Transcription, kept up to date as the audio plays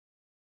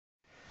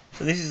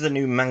So this is the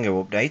new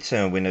Mango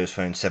update, Windows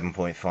Phone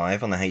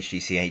 7.5 on the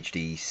HTC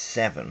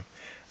HD7.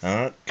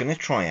 Going to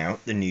try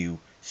out the new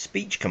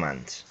speech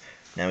commands.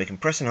 Now we can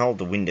press and hold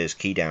the Windows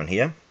key down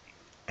here,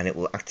 and it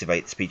will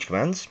activate the speech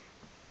commands.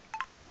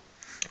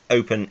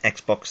 Open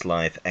Xbox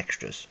Live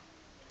Extras.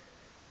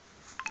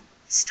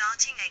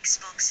 Starting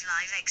Xbox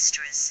Live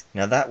Extras.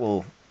 Now that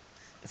will,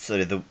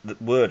 so the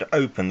word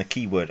open, the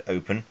keyword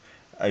open,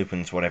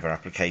 opens whatever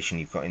application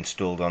you've got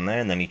installed on there,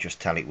 and then you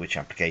just tell it which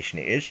application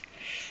it is.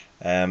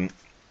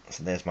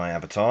 So there's my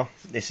avatar.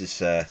 This is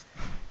sort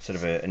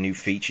of a new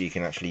feature. You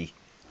can actually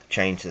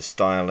change the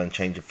style and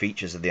change the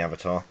features of the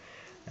avatar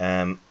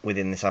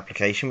within this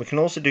application. We can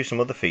also do some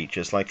other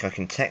features, like I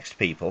can text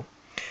people.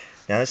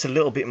 Now it's a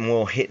little bit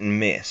more hit and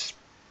miss.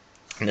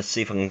 Let's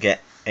see if I can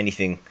get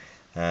anything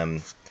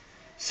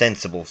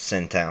sensible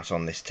sent out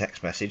on this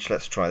text message.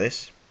 Let's try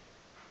this.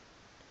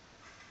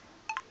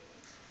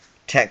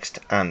 Text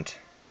Ant.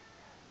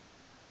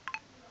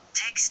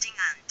 Texting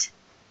Ant.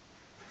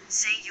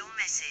 Say your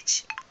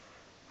message.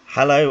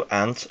 Hello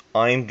Ant,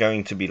 I'm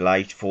going to be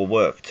late for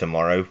work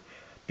tomorrow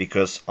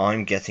because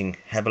I'm getting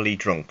heavily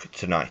drunk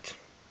tonight.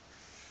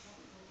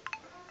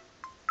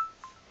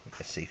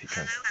 Let's see if you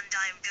can. Hello, and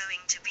I'm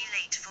going to be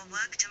late for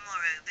work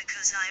tomorrow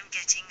because I'm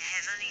getting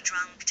heavily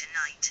drunk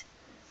tonight.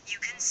 You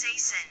can say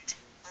send,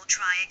 or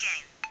try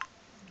again.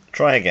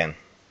 Try again.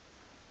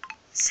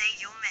 Say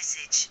your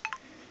message.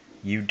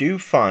 You do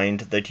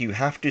find that you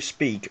have to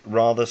speak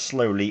rather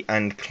slowly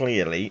and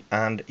clearly,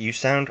 and you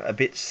sound a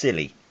bit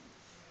silly.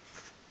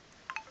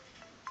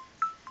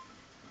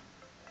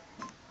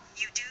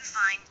 You do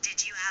find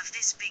did you have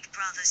this big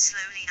brother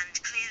slowly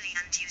and clearly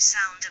and you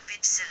sound a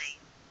bit silly.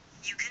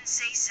 You can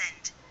say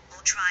send,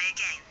 or try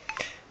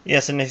again.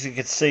 Yes, and as you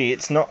can see,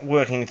 it's not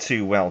working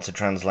too well to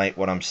translate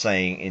what I'm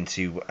saying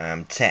into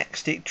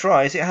text. It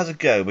tries, it has a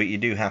go, but you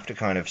do have to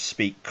kind of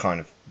speak kind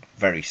of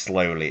very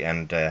slowly,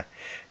 and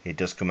it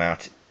does come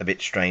out a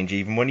bit strange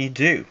even when you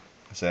do.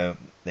 So,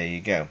 there you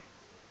go.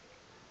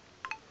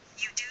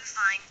 You do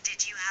find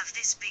did you have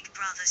this big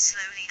brother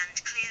slowly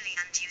and clearly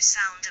and you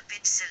sound a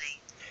bit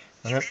silly.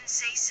 You can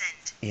say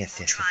send,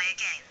 or try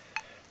again.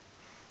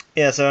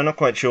 Yeah, so I'm not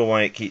quite sure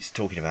why it keeps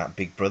talking about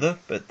Big Brother,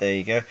 but there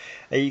you go.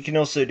 You can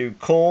also do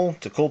call,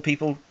 to call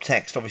people,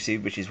 text, obviously,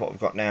 which is what we've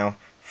got now,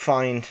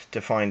 find,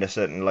 to find a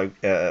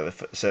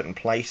certain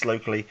place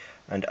locally,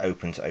 and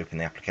open to open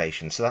the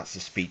application. So that's the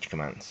speech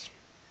commands.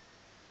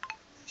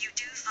 You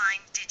do find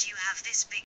did you have this big